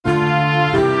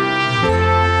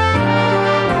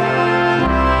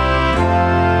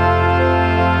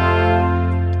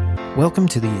Welcome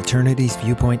to the Eternity's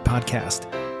Viewpoint podcast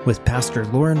with Pastor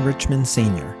Loren Richmond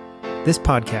Sr. This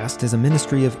podcast is a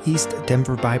ministry of East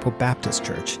Denver Bible Baptist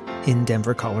Church in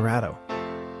Denver, Colorado.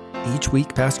 Each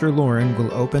week, Pastor Loren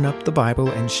will open up the Bible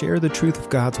and share the truth of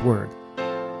God's Word.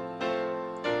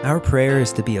 Our prayer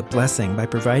is to be a blessing by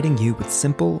providing you with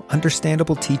simple,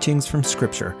 understandable teachings from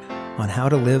Scripture on how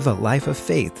to live a life of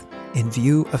faith in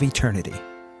view of eternity.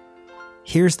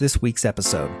 Here's this week's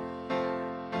episode.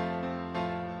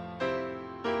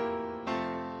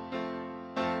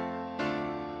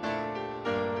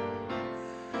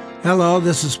 Hello,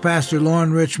 this is Pastor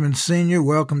Loren Richmond Sr.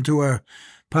 Welcome to our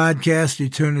podcast,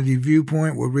 Eternity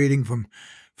Viewpoint. We're reading from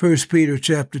 1 Peter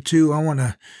chapter 2. I want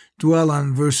to dwell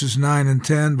on verses 9 and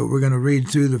 10, but we're going to read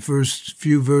through the first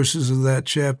few verses of that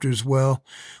chapter as well.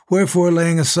 Wherefore,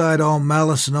 laying aside all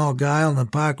malice and all guile and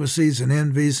hypocrisies and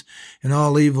envies and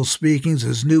all evil speakings,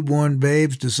 as newborn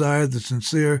babes desire the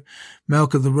sincere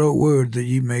milk of the word, that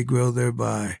ye may grow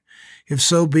thereby. If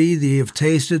so be that ye have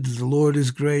tasted that the Lord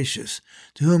is gracious,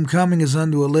 to whom coming is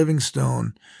unto a living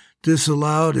stone,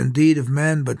 disallowed indeed of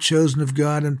men, but chosen of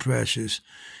God and precious.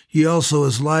 Ye also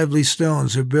as lively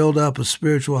stones are built up a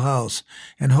spiritual house,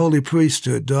 and holy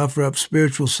priesthood, to offer up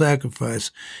spiritual sacrifice,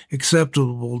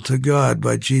 acceptable to God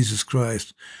by Jesus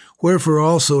Christ. Wherefore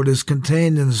also it is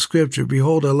contained in the Scripture,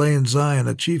 Behold, I lay in Zion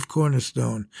a chief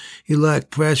cornerstone,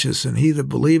 elect, precious, and he that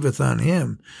believeth on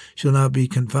him shall not be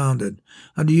confounded.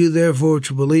 Unto you therefore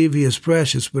which believe he is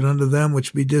precious, but unto them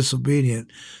which be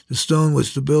disobedient, the stone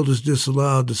which the builders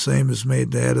disallowed, the same is made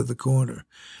the head of the corner.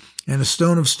 And a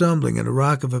stone of stumbling, and a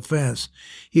rock of offense,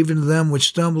 even to them which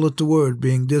stumble at the word,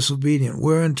 being disobedient,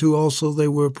 whereunto also they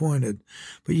were appointed.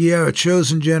 But ye are a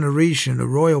chosen generation, a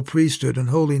royal priesthood, and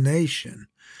holy nation,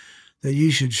 that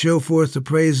ye should show forth the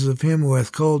praises of him who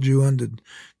hath called you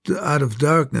out of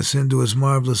darkness into his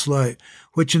marvelous light,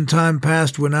 which in time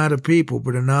past were not a people,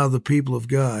 but are now the people of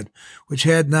God, which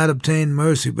had not obtained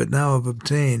mercy, but now have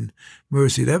obtained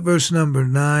mercy. That verse number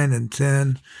 9 and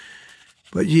 10.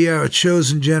 But ye are a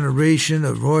chosen generation,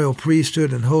 a royal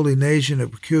priesthood, and holy nation, a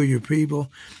peculiar people.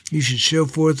 Ye should show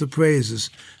forth the praises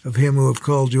of him who hath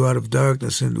called you out of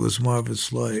darkness into his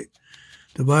marvelous light.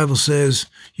 The Bible says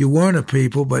you weren't a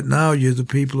people, but now you're the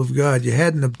people of God. You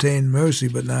hadn't obtained mercy,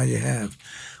 but now you have.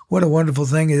 What a wonderful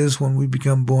thing it is when we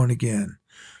become born again.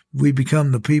 We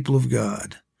become the people of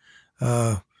God.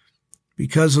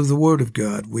 Because of the Word of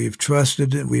God, we've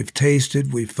trusted it, we've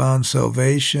tasted, we've found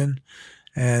salvation,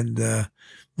 and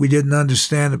we didn't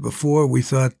understand it before. We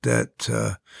thought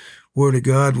that Word of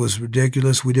God was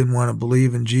ridiculous. We didn't want to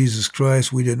believe in Jesus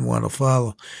Christ. We didn't want to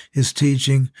follow his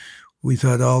teaching. We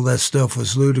thought all that stuff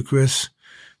was ludicrous.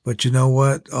 But you know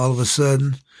what? All of a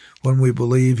sudden, when we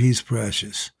believe he's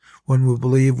precious, when we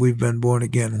believe we've been born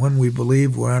again, when we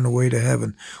believe we're on the way to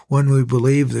heaven, when we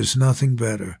believe there's nothing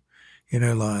better in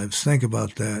our lives. Think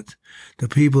about that. The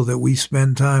people that we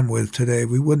spend time with today,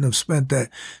 we wouldn't have spent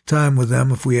that time with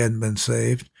them if we hadn't been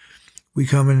saved. We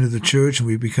come into the church and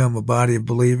we become a body of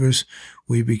believers.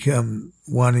 We become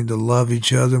wanting to love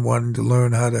each other, wanting to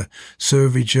learn how to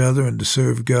serve each other and to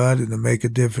serve God and to make a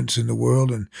difference in the world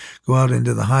and go out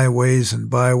into the highways and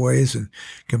byways and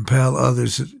compel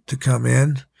others to come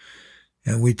in.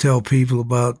 And we tell people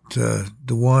about the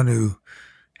one who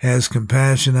has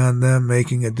compassion on them,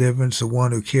 making a difference, the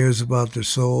one who cares about their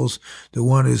souls, the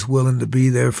one who's willing to be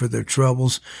there for their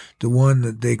troubles, the one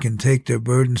that they can take their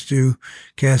burdens to,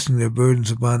 casting their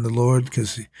burdens upon the Lord,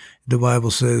 because the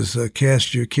Bible says,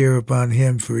 cast your care upon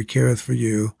him, for he careth for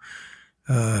you.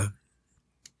 And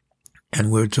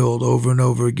we're told over and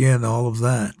over again all of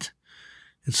that.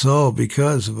 It's all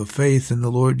because of a faith in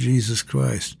the Lord Jesus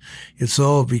Christ. It's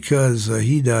all because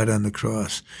he died on the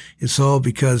cross. It's all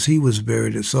because he was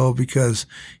buried. It's all because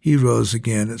he rose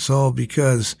again. It's all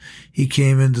because he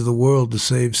came into the world to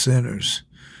save sinners.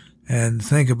 And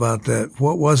think about that.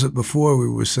 What was it before we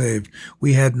were saved?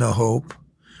 We had no hope.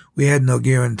 We had no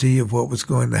guarantee of what was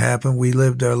going to happen. We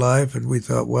lived our life and we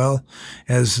thought, well,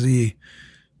 as the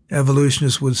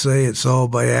evolutionists would say, it's all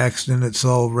by accident, it's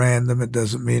all random, it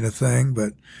doesn't mean a thing,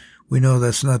 but we know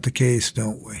that's not the case,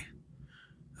 don't we?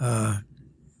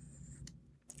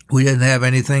 We didn't have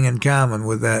anything in common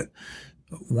with that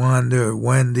Wanda or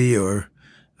Wendy or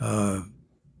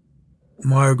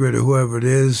Margaret or whoever it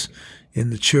is in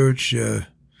the church. Doesn't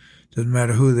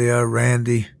matter who they are,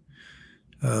 Randy,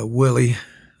 Willie,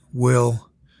 Will.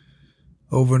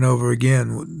 Over and over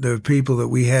again, there are people that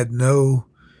we had no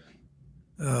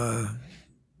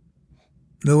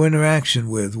interaction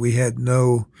with. We had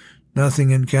nothing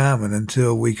in common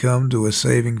until we come to a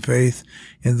saving faith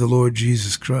in the Lord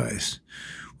Jesus Christ.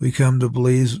 We come to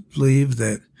believe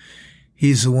that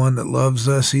He's the one that loves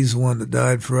us. He's the one that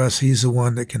died for us. He's the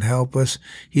one that can help us.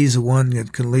 He's the one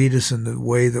that can lead us in the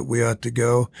way that we ought to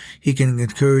go. He can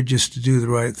encourage us to do the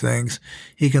right things.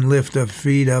 He can lift our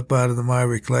feet up out of the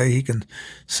miry clay. He can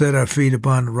set our feet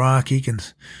upon the rock. He can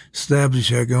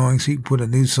establish our goings. He can put a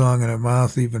new song in our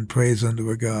mouth, even praise unto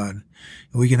our God.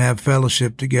 And we can have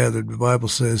fellowship together. The Bible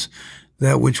says,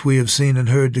 that which we have seen and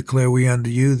heard declare we unto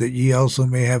you, that ye also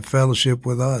may have fellowship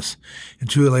with us. And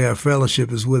truly our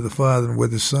fellowship is with the Father and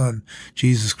with His Son,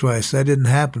 Jesus Christ. That didn't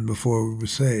happen before we were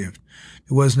saved.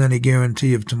 There wasn't any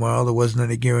guarantee of tomorrow. There wasn't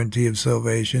any guarantee of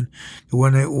salvation.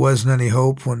 There wasn't any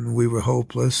hope when we were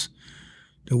hopeless.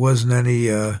 There wasn't any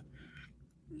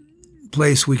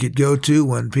place we could go to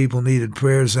when people needed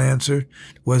prayers answered.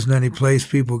 There wasn't any place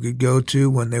people could go to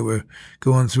when they were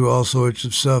going through all sorts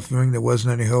of suffering. There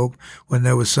wasn't any hope when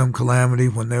there was some calamity,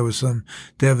 when there was some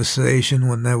devastation,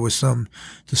 when there was some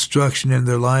destruction in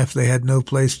their life. They had no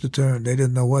place to turn. They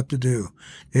didn't know what to do.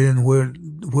 They didn't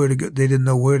know where to go. They didn't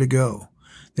know where to go.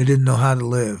 They didn't know how to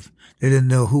live. They didn't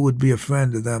know who would be a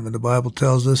friend to them. And the Bible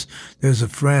tells us there's a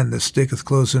friend that sticketh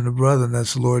closer than a brother, and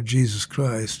that's the Lord Jesus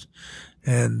Christ.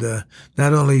 And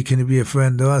not only can He be a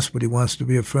friend to us, but He wants to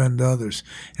be a friend to others.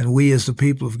 And we, as the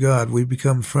people of God, we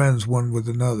become friends one with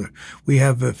another. We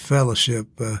have a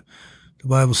fellowship. The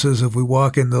Bible says if we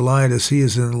walk in the light as He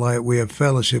is in the light, we have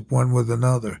fellowship one with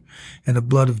another. And the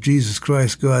blood of Jesus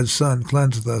Christ, God's Son,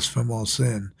 cleanseth us from all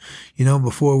sin. You know,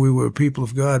 before we were a people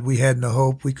of God, we had no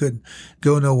hope. We could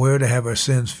go nowhere to have our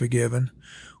sins forgiven.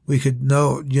 We could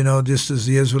know, just as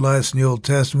the Israelites in the Old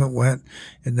Testament went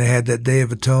and they had that Day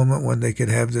of Atonement when they could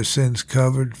have their sins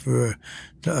covered for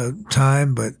a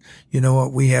time. But you know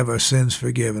what? We have our sins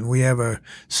forgiven. We have our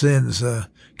sins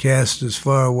cast as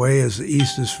far away as the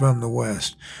east is from the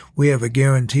west. We have a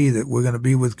guarantee that we're going to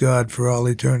be with God for all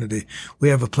eternity. We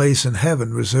have a place in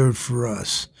heaven reserved for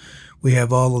us. We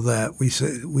have all of that.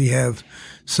 We have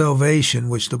salvation,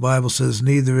 which the Bible says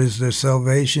neither is there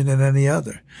salvation in any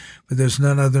other. But there's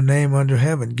none other name under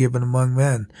heaven given among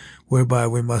men whereby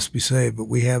we must be saved. But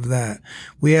we have that.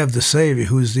 We have the Savior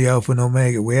who's the Alpha and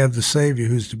Omega. We have the Savior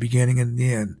who's the beginning and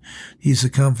the end. He's the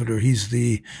Comforter. He's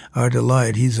our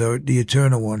delight. He's the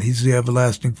Eternal One. He's the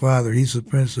Everlasting Father. He's the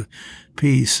Prince of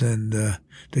Peace and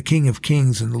the King of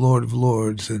Kings and the Lord of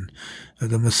Lords and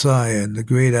the Messiah and the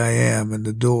Great I Am and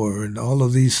the Door and all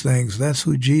of these things. That's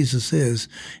who Jesus is,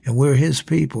 and we're His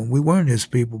people. And we weren't His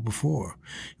people before.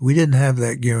 We didn't have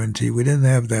that guarantee. We didn't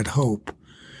have that hope,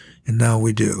 and now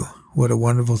we do. What a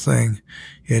wonderful thing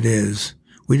it is.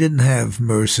 We didn't have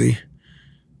mercy,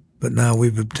 but now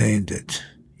we've obtained it.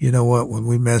 You know what? When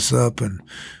we mess up and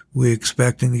we're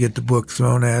expecting to get the book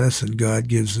thrown at us, and God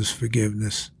gives us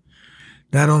forgiveness.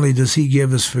 Not only does He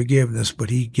give us forgiveness, but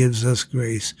He gives us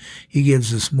grace. He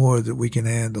gives us more that we can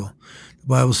handle. The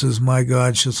Bible says, my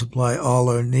God shall supply all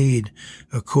our need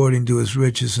according to His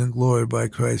riches and glory by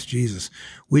Christ Jesus.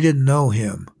 We didn't know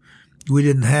Him. We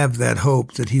didn't have that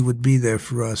hope that He would be there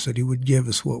for us, that He would give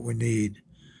us what we need.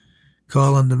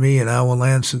 Call unto me, and I will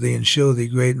answer thee, and show thee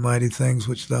great and mighty things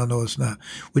which thou knowest not.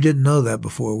 We didn't know that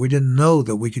before. We didn't know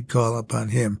that we could call upon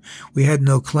Him. We had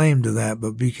no claim to that,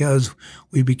 but because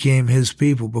we became His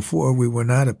people, before we were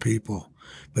not a people,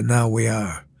 but now we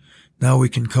are. Now we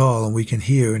can call, and we can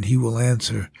hear, and He will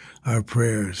answer our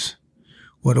prayers.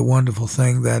 What a wonderful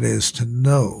thing that is to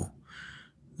know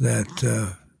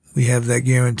that we have that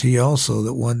guarantee also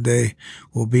that one day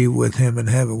we'll be with Him in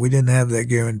heaven. We didn't have that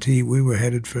guarantee. We were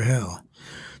headed for hell.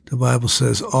 The Bible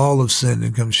says all have sinned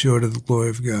and come short of the glory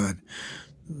of God.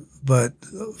 But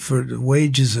for the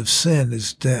wages of sin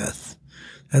is death.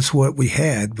 That's what we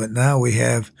had, but now we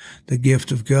have the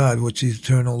gift of God, which is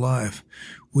eternal life.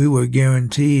 We were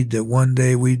guaranteed that one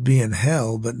day we'd be in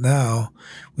hell, but now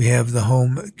we have the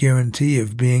home guarantee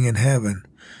of being in heaven.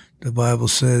 The Bible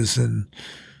says in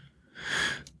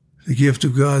the gift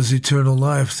of God is eternal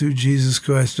life through Jesus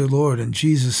Christ our Lord. And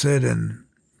Jesus said in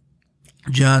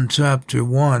John chapter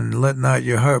 1, let not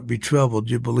your heart be troubled.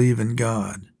 You believe in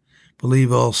God.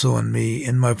 Believe also in me.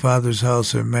 In my Father's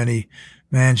house are many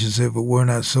mansions. If it were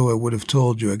not so, I would have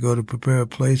told you. I go to prepare a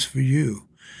place for you,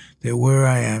 that where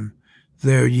I am,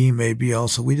 there ye may be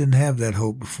also. We didn't have that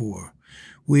hope before.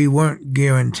 We weren't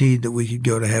guaranteed that we could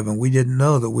go to heaven. We didn't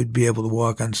know that we'd be able to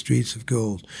walk on streets of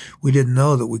gold. We didn't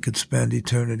know that we could spend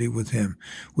eternity with Him.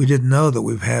 We didn't know that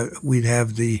we'd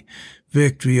have the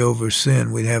victory over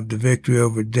sin. We'd have the victory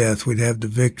over death. We'd have the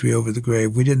victory over the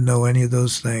grave. We didn't know any of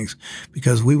those things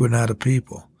because we were not a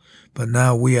people. But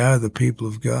now we are the people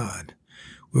of God.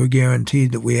 We're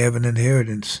guaranteed that we have an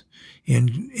inheritance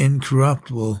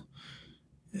incorruptible,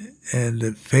 and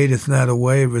it fadeth not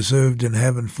away, reserved in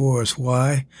heaven for us.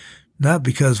 Why? not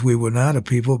because we were not a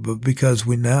people, but because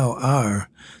we now are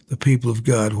the people of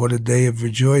God. What a day of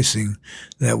rejoicing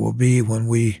that will be when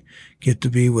we get to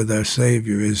be with our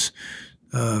Savior. As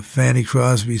Fanny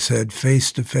Crosby said,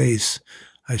 face to face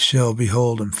I shall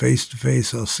behold him. Face to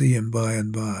face I'll see him by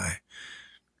and by.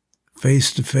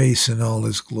 Face to face in all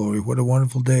his glory. What a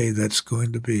wonderful day that's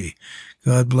going to be.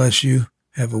 God bless you.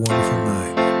 Have a wonderful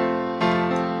night.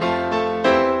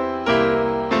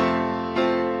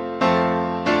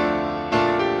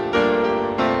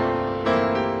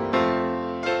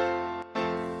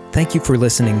 Thank you for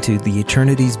listening to the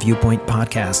Eternity's Viewpoint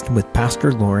podcast with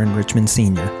Pastor Loren Richmond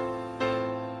Sr.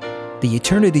 The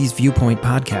Eternity's Viewpoint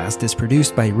podcast is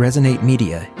produced by Resonate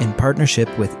Media in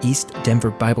partnership with East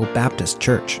Denver Bible Baptist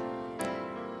Church.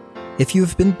 If you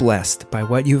have been blessed by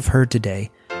what you have heard today,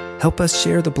 help us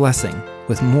share the blessing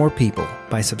with more people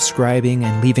by subscribing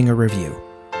and leaving a review.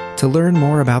 To learn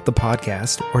more about the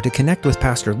podcast or to connect with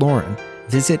Pastor Loren,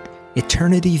 visit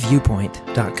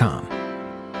eternityviewpoint.com.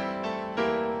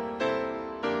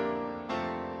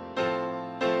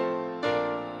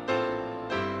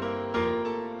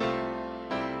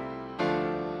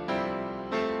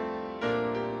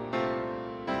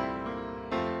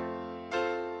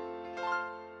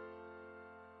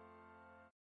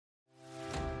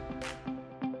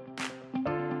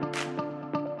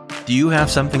 Do you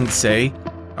have something to say?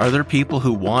 Are there people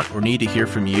who want or need to hear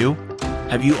from you?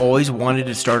 Have you always wanted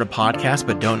to start a podcast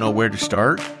but don't know where to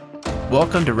start?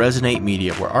 Welcome to Resonate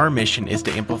Media, where our mission is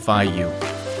to amplify you.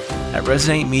 At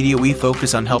Resonate Media, we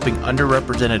focus on helping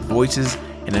underrepresented voices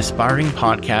and aspiring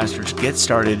podcasters get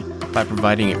started by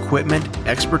providing equipment,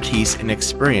 expertise, and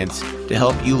experience to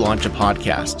help you launch a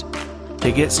podcast.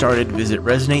 To get started, visit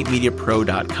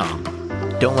ResonateMediaPro.com.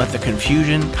 Don't let the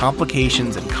confusion,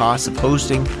 complications, and costs of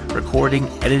hosting, recording,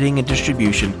 editing, and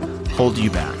distribution hold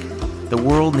you back. The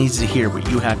world needs to hear what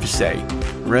you have to say.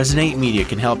 Resonate Media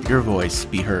can help your voice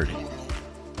be heard.